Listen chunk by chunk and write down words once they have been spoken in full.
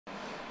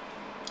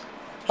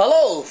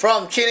Hello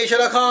from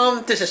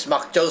ChinAsia.com. This is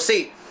Mark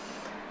Josie.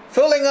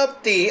 Filling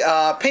up the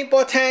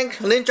paintball tank,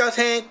 ninja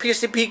tank,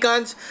 PCP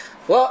guns.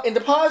 Well, in the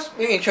past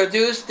we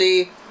introduced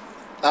the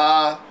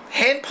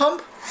hand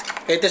pump.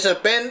 Okay, this is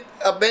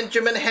a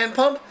Benjamin hand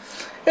pump.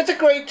 It's a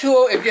great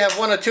tool if you have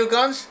one or two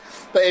guns,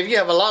 but if you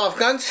have a lot of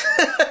guns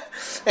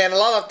and a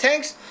lot of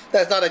tanks,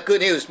 that's not a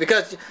good news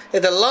because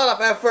it's a lot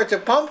of effort to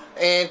pump.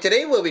 And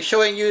today we'll be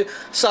showing you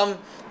some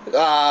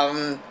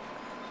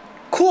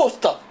cool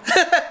stuff.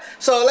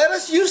 So let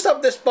us use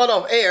up this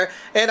bottle of air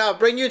and I'll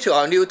bring you to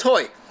our new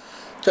toy.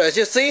 So as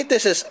you see,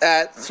 this is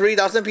at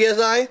 3000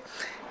 psi,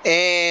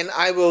 and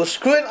I will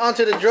screw it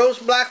onto the drill's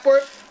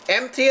blackboard,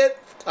 empty it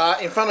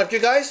in front of you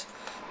guys,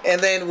 and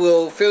then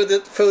we'll fill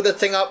the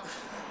thing up.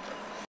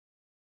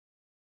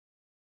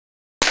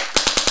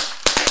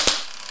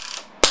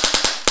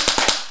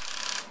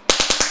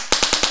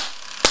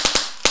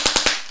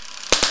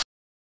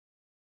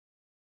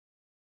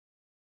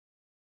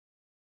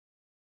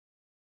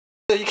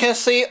 So you can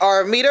see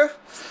our meter,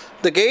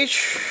 the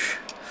gauge.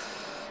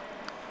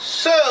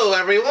 So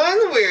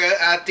everyone, we're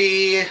at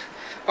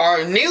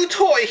our new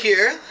toy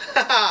here.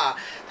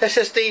 This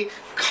is the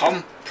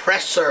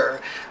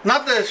compressor,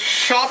 not the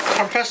shop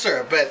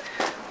compressor, but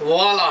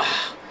voila!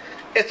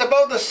 It's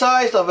about the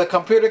size of a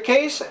computer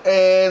case,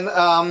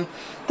 and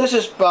this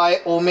is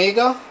by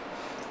Omega,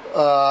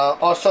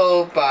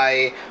 also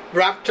by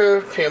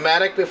Raptor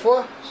Pneumatic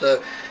before.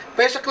 So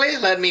basically,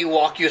 let me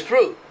walk you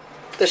through.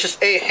 This is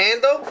a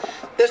handle.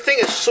 This thing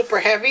is super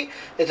heavy.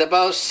 It's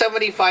about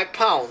 75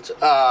 pounds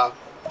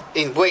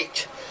in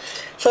weight.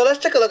 So let's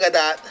take a look at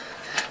that.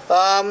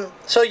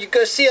 So you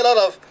can see a lot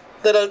of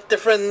little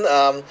different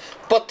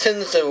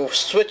buttons and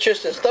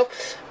switches and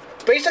stuff.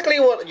 Basically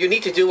what you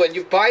need to do when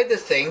you buy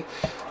this thing,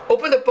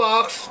 open the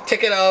box,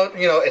 take it out.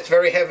 You know, it's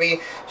very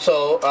heavy,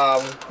 so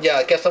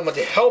yeah, get someone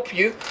to help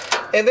you.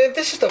 And then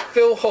this is the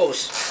fill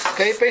hose.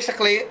 Okay,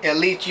 basically it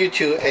leads you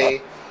to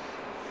a,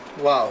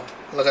 wow,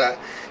 look at that.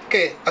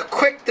 Okay, a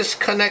quick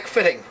disconnect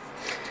fitting.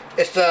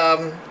 It's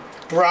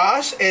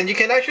brass, and you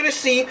can actually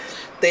see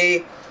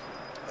the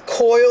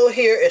coil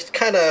here is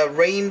kind of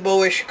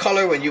rainbowish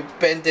color when you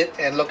bend it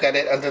and look at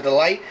it under the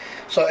light.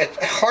 So it's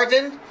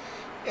hardened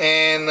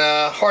and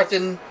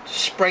hardened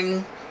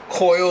spring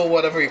coil,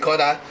 whatever you call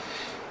that.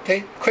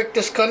 Okay, quick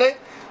disconnect,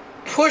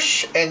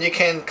 push, and you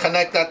can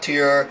connect that to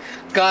your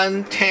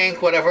gun,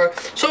 tank, whatever.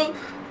 So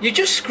you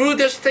just screw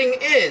this thing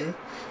in,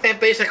 and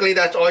basically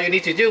that's all you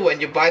need to do when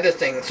you buy this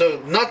thing.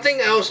 So nothing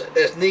else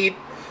is need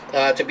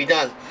to be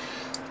done.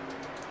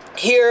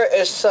 Here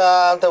is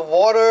the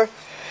water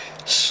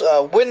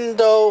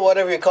window,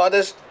 whatever you call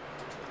this.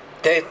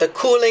 The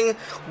cooling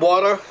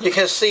water. You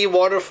can see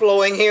water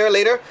flowing here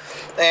later,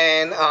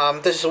 and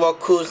this is what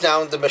cools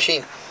down the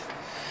machine.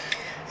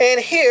 And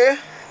here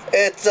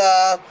it's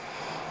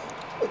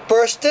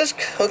burst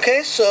disc.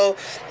 Okay, so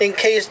in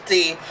case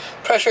the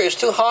pressure is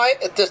too high,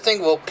 this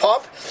thing will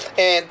pop.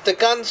 And the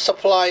gun is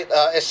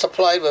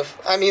supplied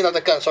with, I mean not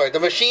the gun, sorry, the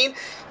machine,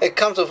 it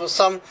comes with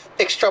some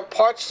extra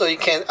parts, so you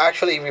can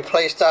actually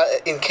replace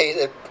that in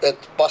case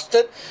it's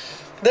busted.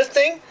 This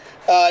thing,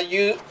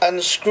 you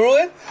unscrew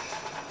it,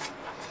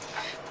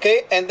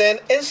 okay, and then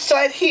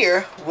inside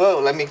here,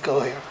 whoa, let me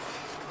go here,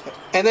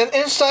 and then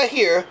inside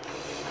here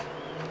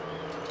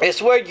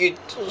is where you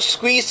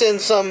squeeze in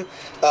some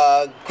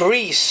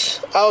grease.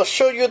 I'll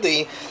show you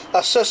the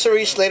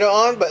accessories later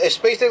on, but it's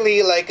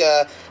basically like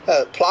a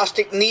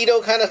plastic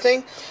needle kind of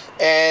thing,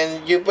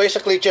 and you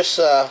basically just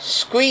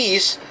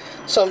squeeze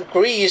some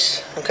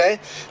grease, okay,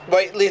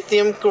 white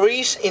lithium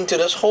grease into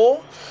this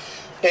hole.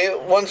 Okay,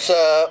 once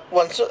a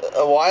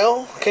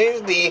while.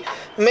 Okay, the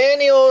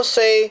manual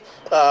say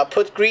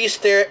put grease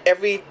there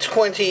every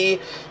 20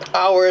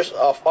 hours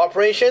of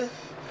operation,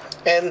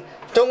 and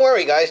don't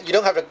worry guys, you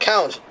don't have to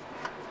count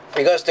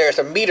because there's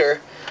a meter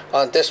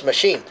on this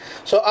machine.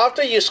 So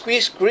after you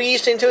squeeze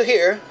grease into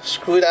here,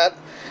 screw that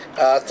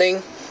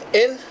thing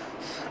in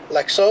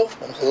like so,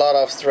 a lot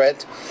of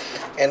thread,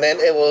 and then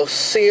it will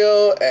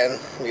seal and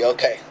be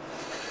okay.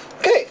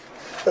 Okay,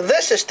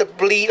 this is the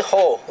bleed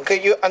hole.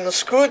 Okay, you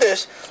unscrew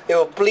this, it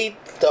will bleed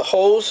the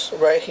holes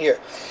right here.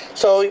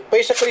 So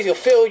basically to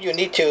fill, you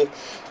need to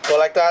go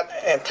like that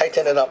and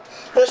tighten it up.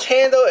 This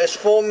handle is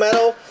full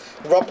metal,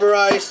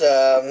 rubberized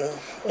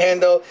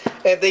handle,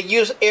 and they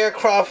use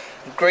aircraft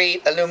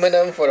grade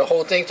aluminum for the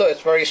whole thing, so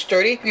it's very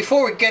sturdy.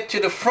 Before we get to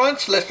the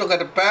front, let's look at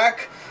the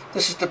back.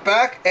 This is the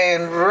back,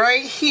 and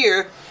right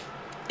here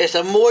is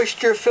a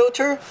moisture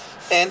filter,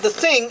 and the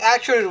thing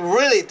actually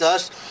really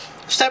does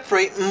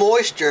separate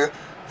moisture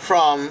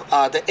from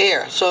the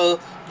air, so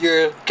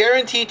you're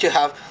guaranteed to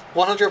have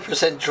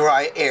 100%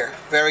 dry air.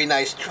 Very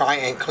nice dry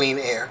and clean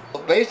air.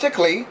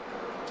 Basically,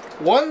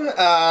 one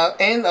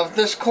end of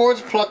this cord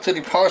is plugged to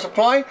the power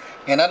supply,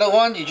 another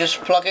one you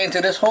just plug it into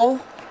this hole.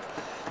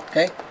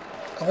 Okay,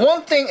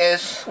 one thing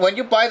is when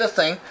you buy the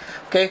thing,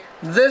 okay,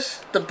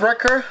 the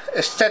breaker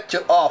is set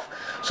to off.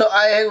 So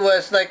I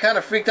was like kind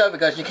of freaked out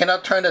because you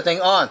cannot turn the thing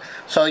on.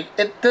 So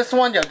this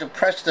one you have to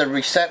press the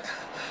reset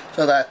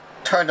so that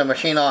turn the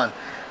machine on.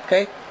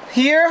 Okay,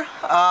 here,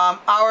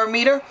 hour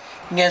meter,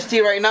 you can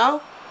see right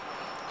now,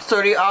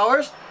 30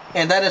 hours,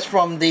 and that is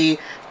from the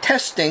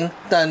testing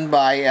done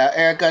by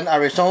Airgun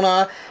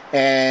Arizona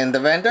and the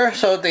vendor.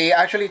 So they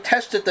actually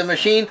tested the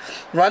machine,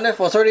 run it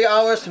for 30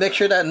 hours to make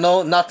sure that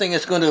nothing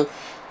is going to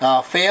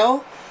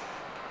fail.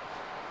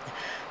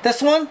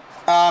 This one,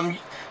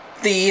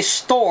 the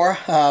store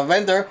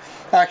vendor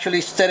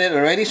actually set it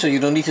already, so you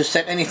don't need to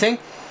set anything.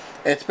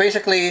 It's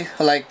basically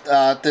like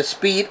the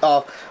speed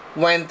of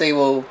when they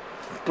will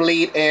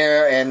bleed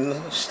air and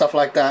stuff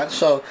like that.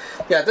 So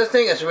yeah, this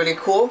thing is really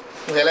cool.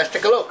 Okay, let's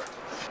take a look.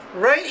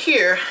 Right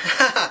here,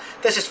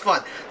 this is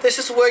fun. This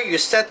is where you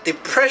set the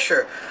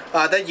pressure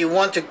that you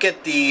want to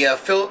get the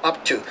fill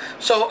up to.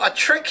 So a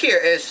trick here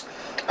is,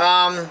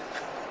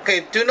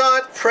 okay, do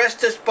not press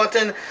this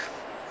button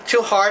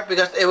too hard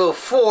because it will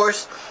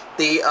force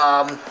the,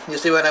 you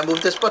see when I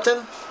move this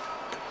button?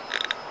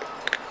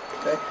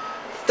 Okay,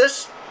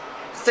 this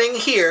thing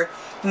here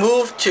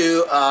move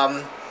to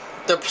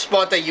the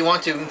spot that you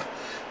want to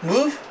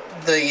move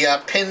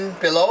the pin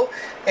below,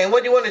 and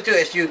what you want to do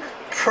is you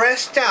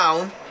press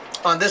down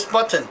on this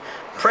button,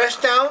 press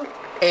down,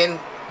 and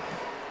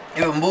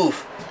it will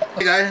move.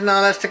 Okay guys,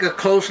 now let's take a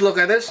close look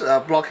at this,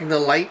 blocking the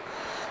light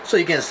so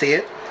you can see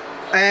it.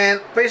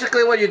 And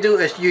basically what you do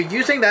is you're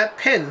using that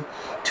pin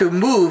to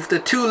move the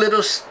two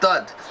little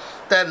stud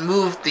that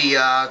move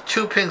the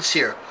two pins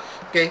here.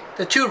 Okay,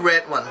 the two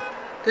red ones.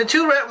 The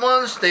two red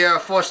ones, they are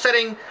for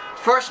setting.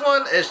 First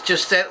one is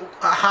just set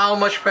how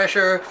much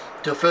pressure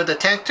to fill the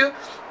tank to.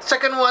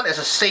 Second one is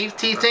a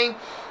safety thing.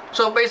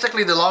 So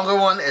basically the longer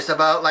one is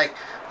about like,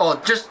 oh,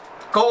 just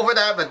go over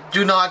that but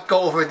do not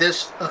go over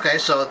this. Okay,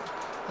 so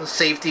the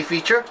safety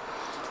feature.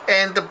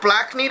 And the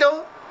black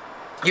needle,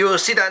 you will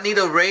see that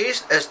needle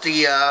raised as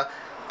the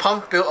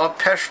pump build up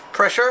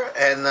pressure,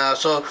 and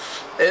so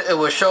it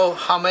will show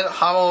how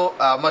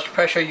much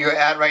pressure you're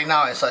at right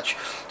now and such.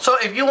 So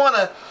if you want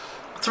a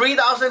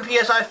 3000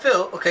 psi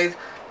fill, okay,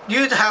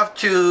 you'd have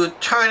to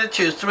turn it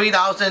to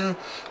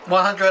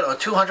 3100 or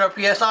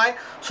 200 psi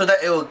so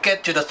that it will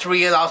get to the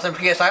 3000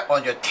 psi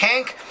on your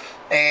tank,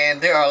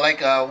 and there are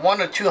like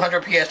 1 or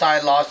 200 psi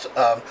loss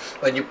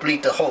when you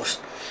bleed the hose.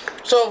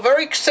 So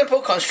very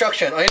simple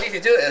construction. All you need to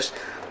do is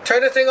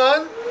turn the thing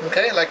on,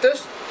 okay, like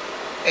this,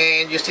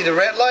 and you see the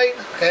red light,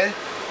 okay,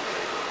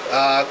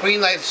 green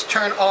light is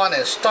turned on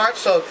and start.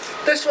 So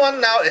this one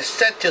now is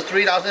set to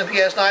 3000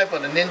 psi for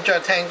the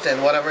Ninja tanks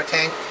and whatever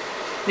tank.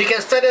 You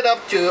can set it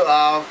up to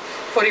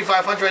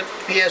 4500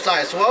 psi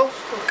as well.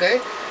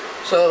 Okay,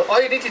 so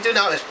all you need to do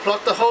now is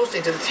plug the hose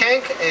into the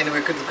tank and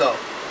we're good to go.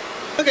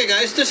 Okay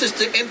guys, this is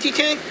the empty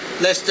tank.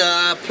 Let's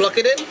plug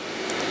it in.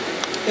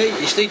 Okay,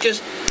 you see,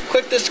 just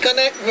quick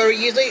disconnect very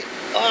easily.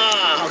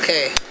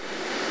 Okay,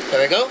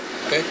 there we go.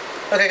 Okay,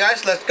 okay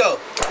guys, let's go.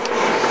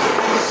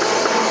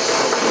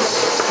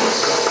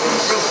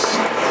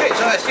 Okay,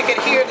 so as you can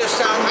hear the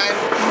sound, I'm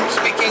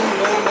speaking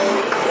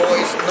normal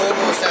voice,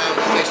 normal sound.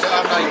 Okay, so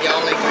I'm not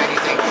yelling or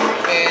anything.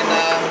 And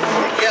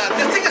yeah,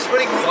 this thing is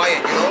really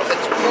quiet, you know.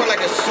 It's more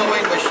like a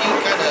sewing machine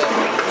kind of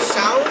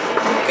sound.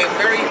 Okay,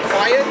 very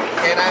quiet.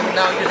 And I'm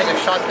now using a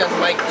shotgun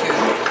mic to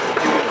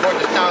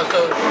record the sound,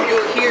 so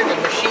you'll hear the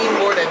machine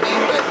more than me.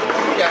 But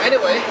yeah,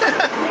 anyway.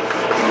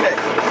 Okay.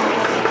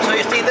 So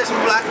you see this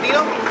black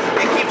needle?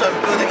 It keeps on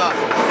building up.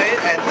 Okay,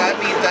 and that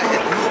means that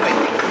it's moving.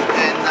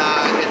 And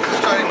it's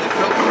starting to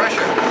build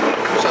pressure,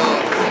 so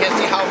you can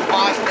see how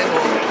fast it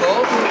will go.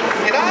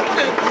 And I want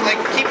to like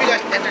keep you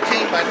guys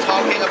entertained by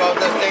talking about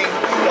this thing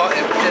while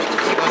it just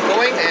keep on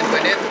going, and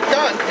when it's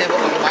done it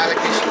will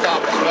automatically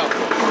stop as well.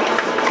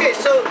 Okay,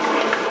 so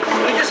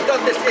we just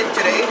got this in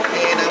today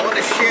and I want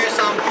to share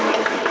some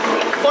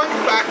fun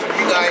facts with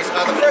you guys.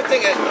 The first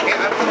thing is, okay,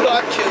 I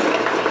forgot to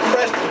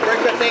press the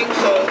breaker thing,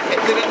 so it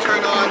didn't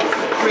turn on,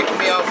 freaking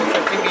me out for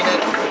 15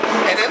 minutes.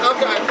 And then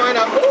after I find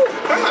out, oh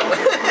crap,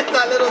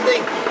 that little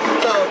thing.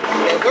 So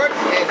it worked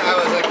and I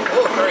was like,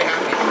 oh, very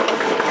happy.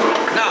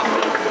 Now,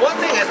 one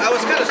thing is, I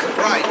was kind of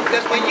surprised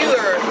because when you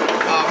are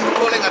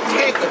pulling a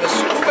tank of a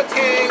scuba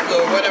tank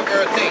or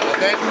whatever thing,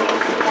 okay,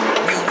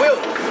 you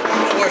will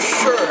for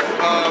sure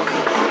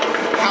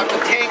have the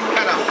tank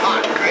kind of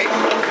hot, right?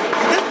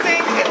 This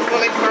thing is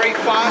filling very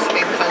fast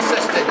and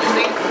consistent. You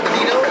see, the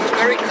needle is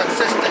very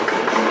consistent.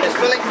 It's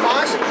filling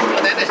fast,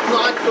 but then it's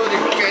not going to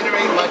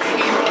generate much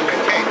heat on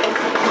your tank.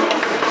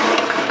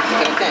 Look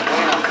at the tank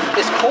right now.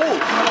 It's cold.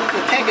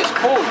 The tank is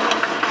cold.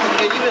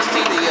 And you can even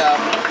see the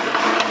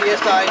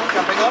PSI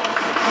jumping up.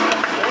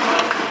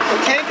 The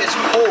tank is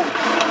cold.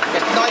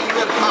 It's not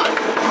even hot.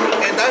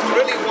 And that's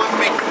really one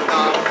big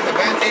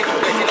advantage,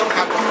 because you don't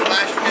have to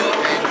flash fill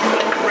and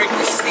break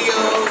the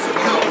seals,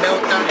 you know,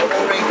 melt down your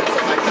O-rings and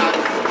stuff like that.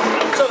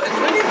 So it's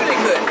really, really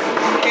good.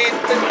 And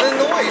the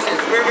noise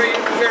is very,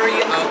 very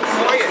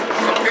quiet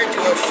compared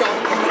to a shop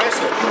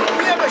compressor.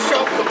 We have a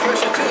shop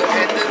compressor too,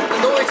 and the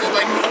noise is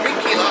like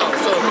freaky loud.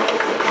 So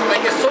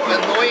like it's so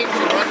annoying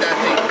to run that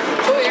thing.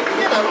 So if you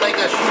get like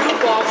a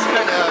shoebox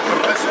kind of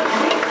compressor,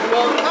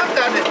 well, not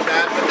that is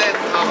bad, but then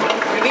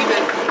you need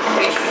a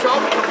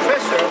shop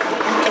compressor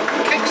to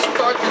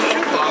kickstart the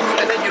shoebox,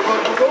 and then you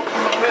run both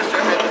compressor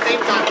at the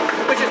same time,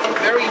 which is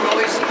very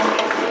noisy.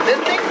 This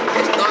thing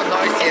is not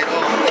noisy at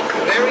all. It's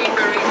very,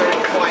 very, very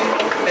quiet,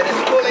 and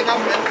it's filling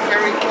up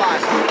very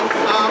fast.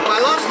 My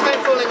last time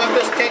filling up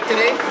this tank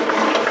today,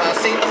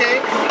 same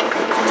tank,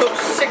 took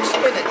 6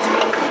 minutes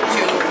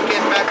to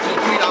get back to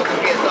 3,000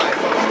 psi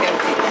from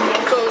empty.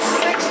 So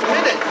 6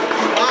 minutes,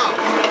 wow!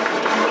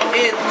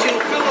 And to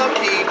fill up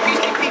a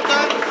PCP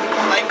gun,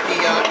 like the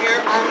air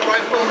armed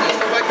rifles and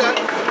stuff like that,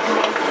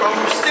 from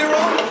 0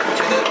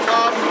 to the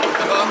top,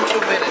 about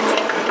 2 minutes.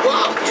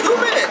 Wow, 2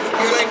 minutes!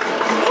 You're like,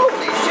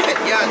 holy shit,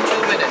 yeah,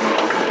 2 minutes.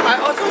 I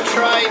also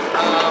tried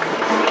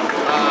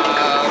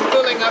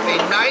filling up a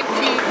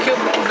 90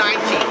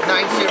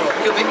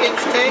 cubic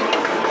inch tank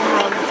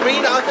from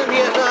 3,000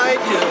 psi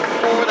to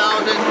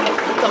 4,000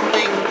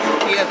 something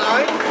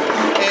psi,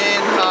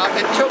 and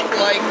it took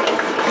like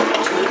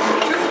 2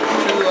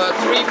 to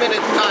 3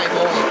 minutes time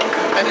only,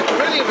 and it's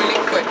really, really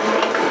quick.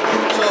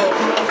 So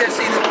you can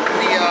see the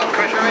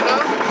pressure right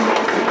now.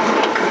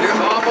 We're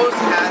almost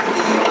at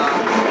the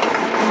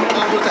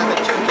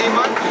 2K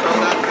mark, so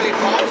that's really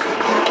fast,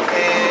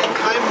 and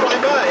time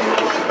flies by,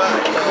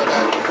 so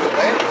that's cool,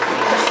 right?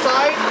 The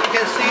side, you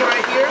can see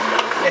right here,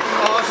 it's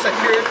all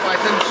secured by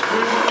some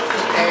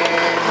screws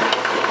and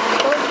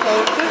so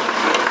just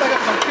like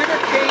a computer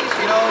case,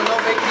 you know, no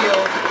big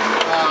deal.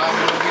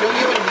 You don't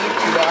even need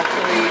to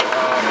actually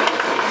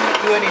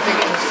do anything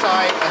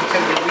inside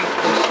until you reach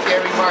the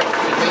scary mark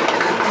to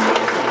maintain it.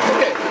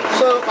 Okay,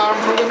 so from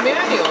the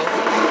manual,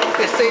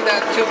 they say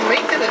that to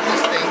maintain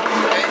this thing,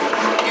 okay,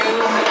 you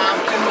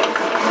have to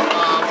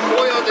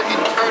oil the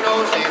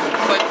internals and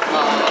put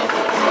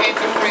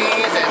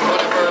antifreeze and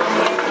whatever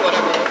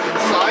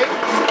inside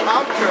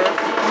after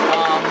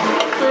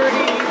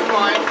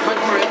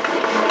 3,500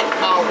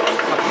 hours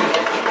of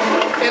usage.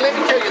 And let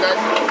me tell you that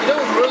you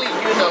don't really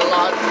use a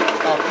lot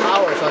of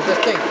hours on this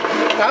thing.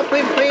 I've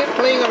been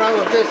playing around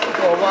with this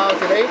for a while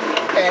today,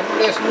 and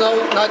there's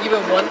not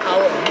even 1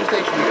 hour of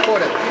usage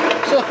recorded.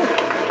 So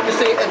you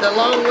see, it's a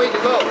long way to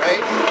go, right?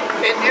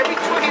 And every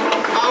 20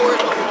 hours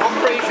of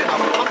operation of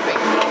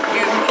pumping,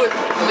 you put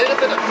a little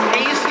bit of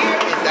grease here,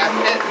 and that's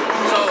it.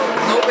 So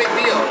no big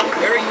deal.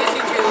 Very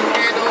easy to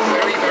handle,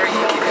 very, very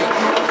easy to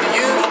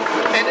use.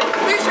 And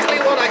basically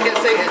what I can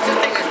say is this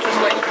thing is just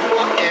like a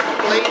plug and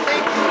play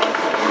thing.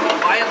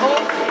 I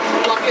hope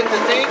plug in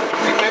the thing,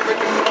 remember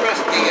to press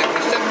the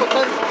reset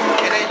button,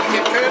 and then you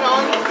can turn it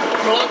on,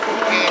 plug,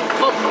 and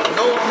pump.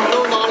 No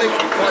knowledge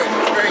required.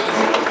 It's very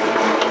easy.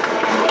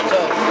 So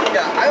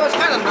yeah, I was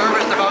kind of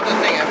nervous about the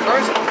thing at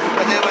first,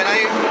 but then when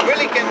I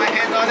really get my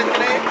hands on it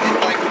today,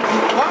 it's like,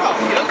 wow,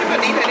 you don't even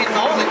need any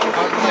knowledge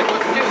on like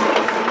what to do.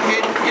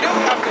 And you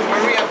don't have to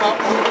worry about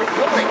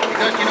overflowing,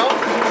 because you know,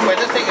 when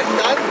this thing is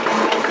done,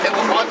 it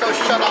will auto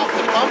shut off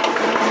the pump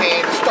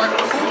and start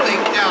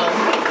cooling down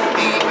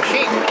the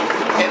machine.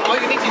 And all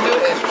you need to do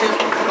is just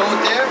go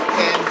there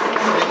and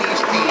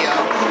release the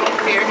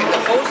air in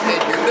the hose, and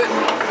you're good.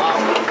 Wow,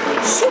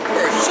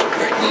 super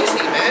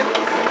easy, man.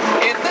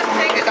 And this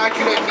thing is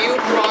actually a new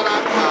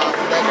product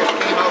that just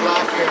came out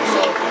last year,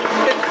 so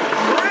it's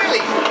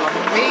really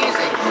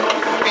amazing,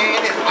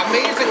 and it's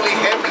amazingly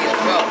heavy as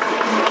well.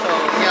 So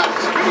yeah,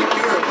 it's really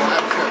durable,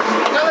 I'm sure.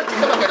 Now let's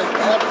take a look at the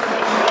water.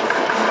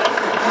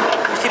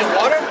 You see the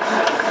water?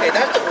 Hey,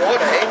 that's the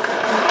water, eh?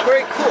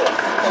 Very cool.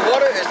 The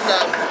water is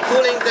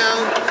cooling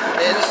down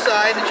the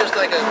inside. It's just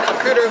like a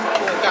computer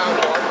cooling down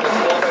with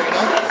water, you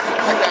know,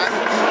 like that.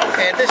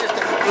 And this is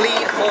the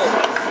bleed hole.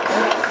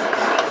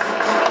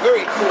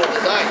 Very cool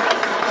design.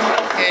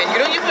 And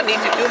you don't even need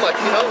to do much,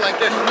 you know, like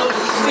there's no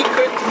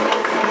secret,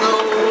 no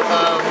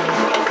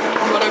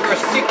whatever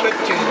secret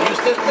to use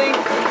this thing.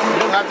 You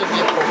don't have to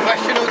be a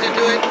professional to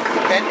do it.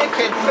 And it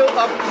can fill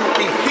up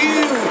the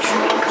huge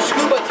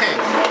Scuba tank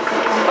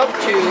up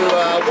to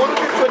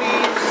 120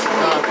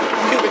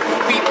 cubic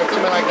feet or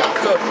something like that.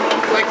 So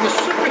like the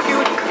super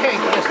huge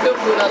tank, you can still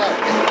fill that up.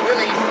 It's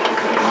really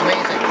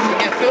amazing. You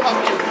can fill up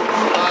to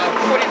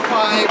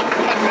 4,500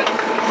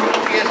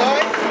 psi.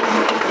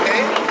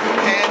 Okay,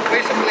 and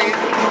basically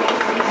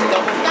it's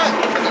almost done.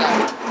 Look at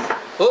that.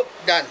 Oh,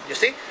 done. You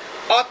see?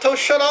 Auto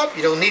shut off.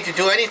 You don't need to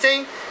do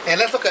anything. And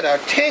let's look at our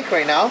tank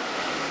right now.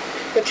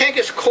 The tank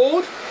is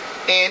cold,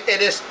 and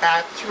it is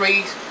at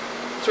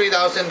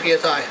 3,000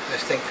 psi, I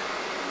think.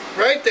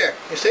 Right there.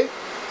 You see?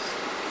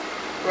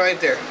 Right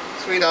there.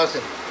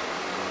 3,000.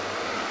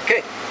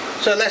 Okay.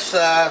 So let's,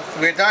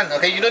 we're done.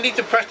 Okay, you don't need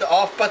to press the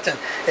off button.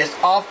 It's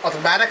off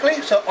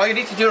automatically. So all you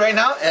need to do right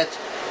now is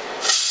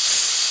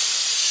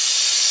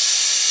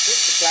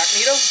the black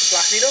needle.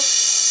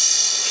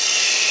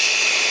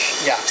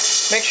 Yeah,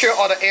 make sure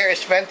all the air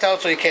is vent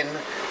out so you can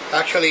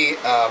actually,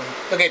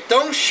 okay,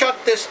 don't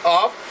shut this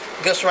off,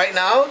 because right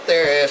now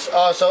there is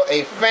also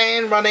a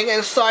fan running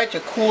inside to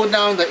cool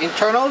down the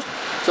internals.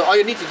 So all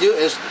you need to do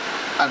is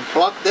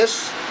unplug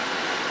this.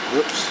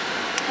 Whoops,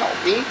 help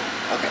me.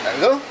 Okay, there we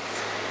go.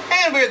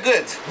 And we're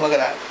good. Look at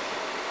that.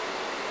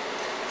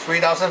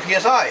 3,000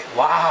 psi.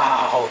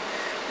 Wow.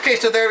 Okay,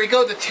 so there we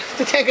go. The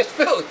tank is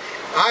filled.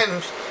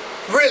 I'm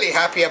really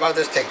happy about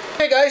this thing.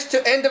 Hey guys,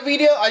 to end the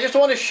video, I just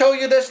want to show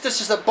you this.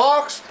 This is the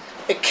box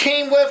it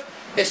came with.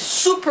 It's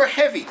super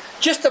heavy.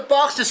 Just the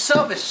box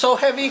itself is so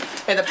heavy,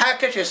 and the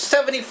package is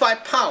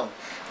 75 pounds.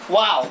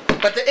 Wow.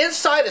 But the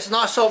inside is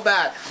not so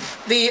bad.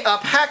 The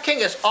packing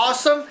is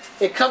awesome.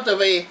 It comes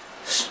with a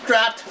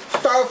strapped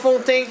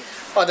styrofoam thing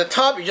on the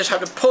top. You just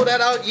have to pull that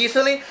out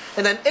easily,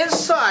 and then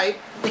inside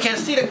you can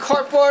see the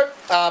cardboard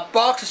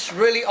box is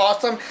really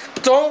awesome.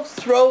 Don't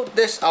throw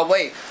this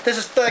away. This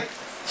is the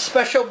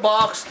special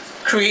box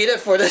created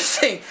for this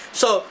thing,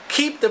 so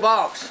keep the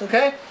box.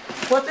 Okay,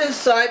 what's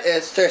inside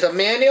is there's a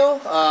manual,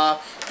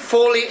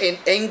 fully in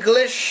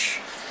English.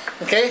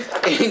 Okay,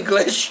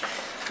 English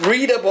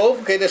readable.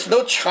 Okay, there's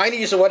no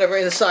Chinese or whatever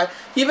inside.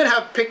 You even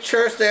have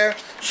pictures there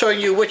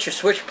showing you which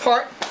is which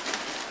part.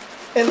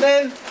 And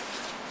then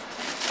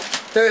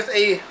there's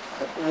a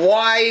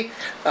Y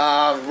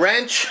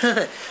wrench.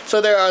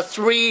 So there are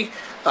 3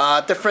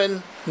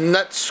 different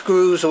nut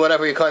screws or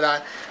whatever you call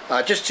that,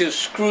 just to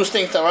screw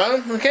things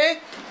around. Okay,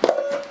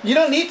 you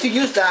don't need to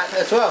use that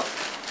as well.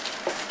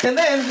 And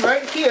then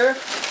right here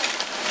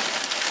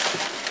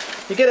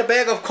you get a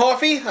bag of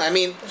coffee. I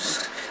mean,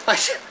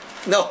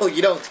 no,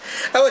 you don't.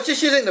 I was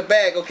just using the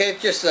bag, okay,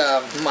 just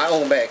my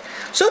own bag.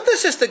 So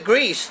this is the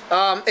grease.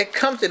 It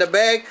comes in a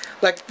bag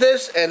like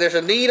this, and there's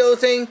a needle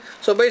thing.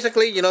 So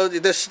basically, you know,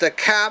 this is the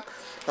cap.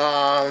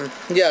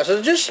 Yeah,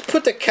 so just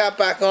put the cap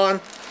back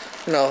on,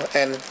 you know,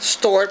 and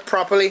store it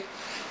properly.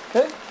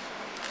 Okay.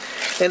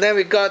 And then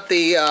we got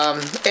the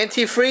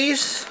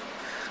antifreeze.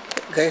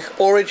 Okay,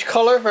 orange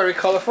color, very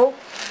colorful.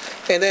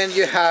 And then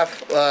you have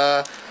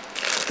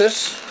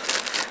this.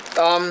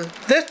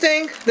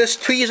 This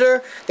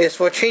tweezer is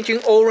for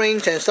changing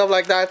O-rings and stuff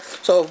like that.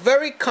 So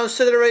very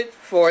considerate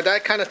for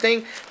that kind of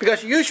thing,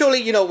 because usually,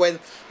 you know, when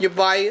you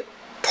buy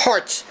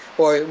parts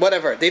or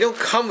whatever, they don't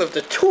come with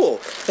the tool.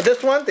 But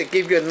this one, they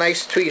give you a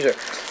nice tweezer.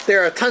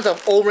 There are tons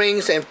of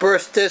O-rings and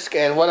burst disc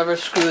and whatever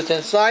screws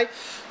inside.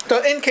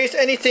 So in case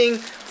anything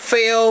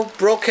fail,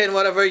 broken,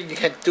 whatever, you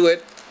can do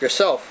it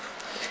yourself.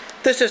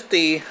 This is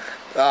the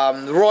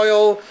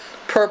Royal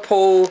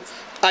Purple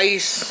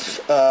Ice,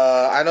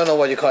 I don't know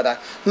what you call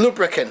that,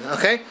 lubricant.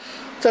 Okay,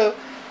 so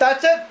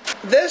that's it.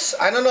 This,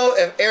 I don't know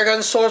if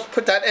Airgun Source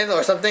put that in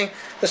or something.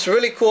 It's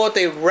really cool.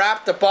 They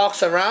wrap the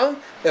box around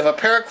with a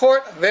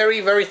paracord,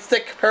 very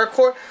thick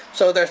paracord.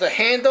 So there's a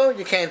handle.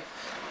 You can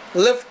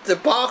lift the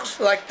box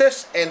like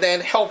this and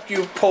then help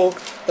you pull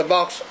the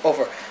box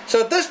over.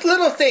 So this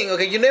little thing,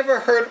 okay, you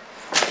never heard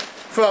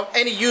from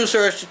any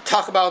users to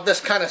talk about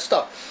this kind of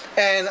stuff.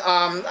 And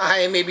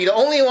I may be the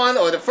only one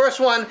or the first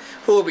one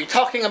who will be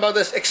talking about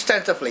this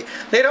extensively.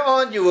 Later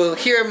on, you will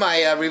hear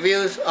my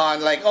reviews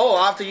on, like, oh,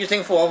 after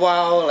using for a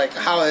while, like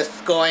how it's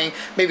going.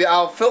 Maybe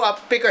I'll fill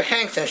up bigger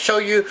tanks and show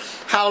you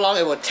how long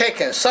it will take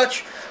and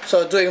such.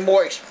 So doing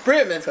more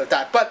experiments with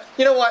that. But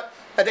you know what?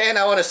 At the end,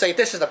 I want to say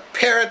this is a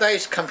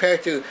paradise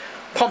compared to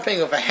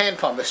pumping with a hand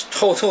pump. It's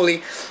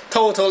totally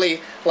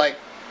like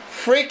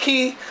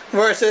freaky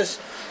versus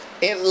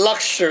in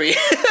luxury.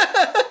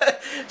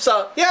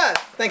 So yeah,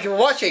 thank you for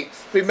watching.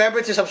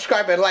 Remember to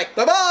subscribe and like.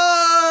 Bye bye.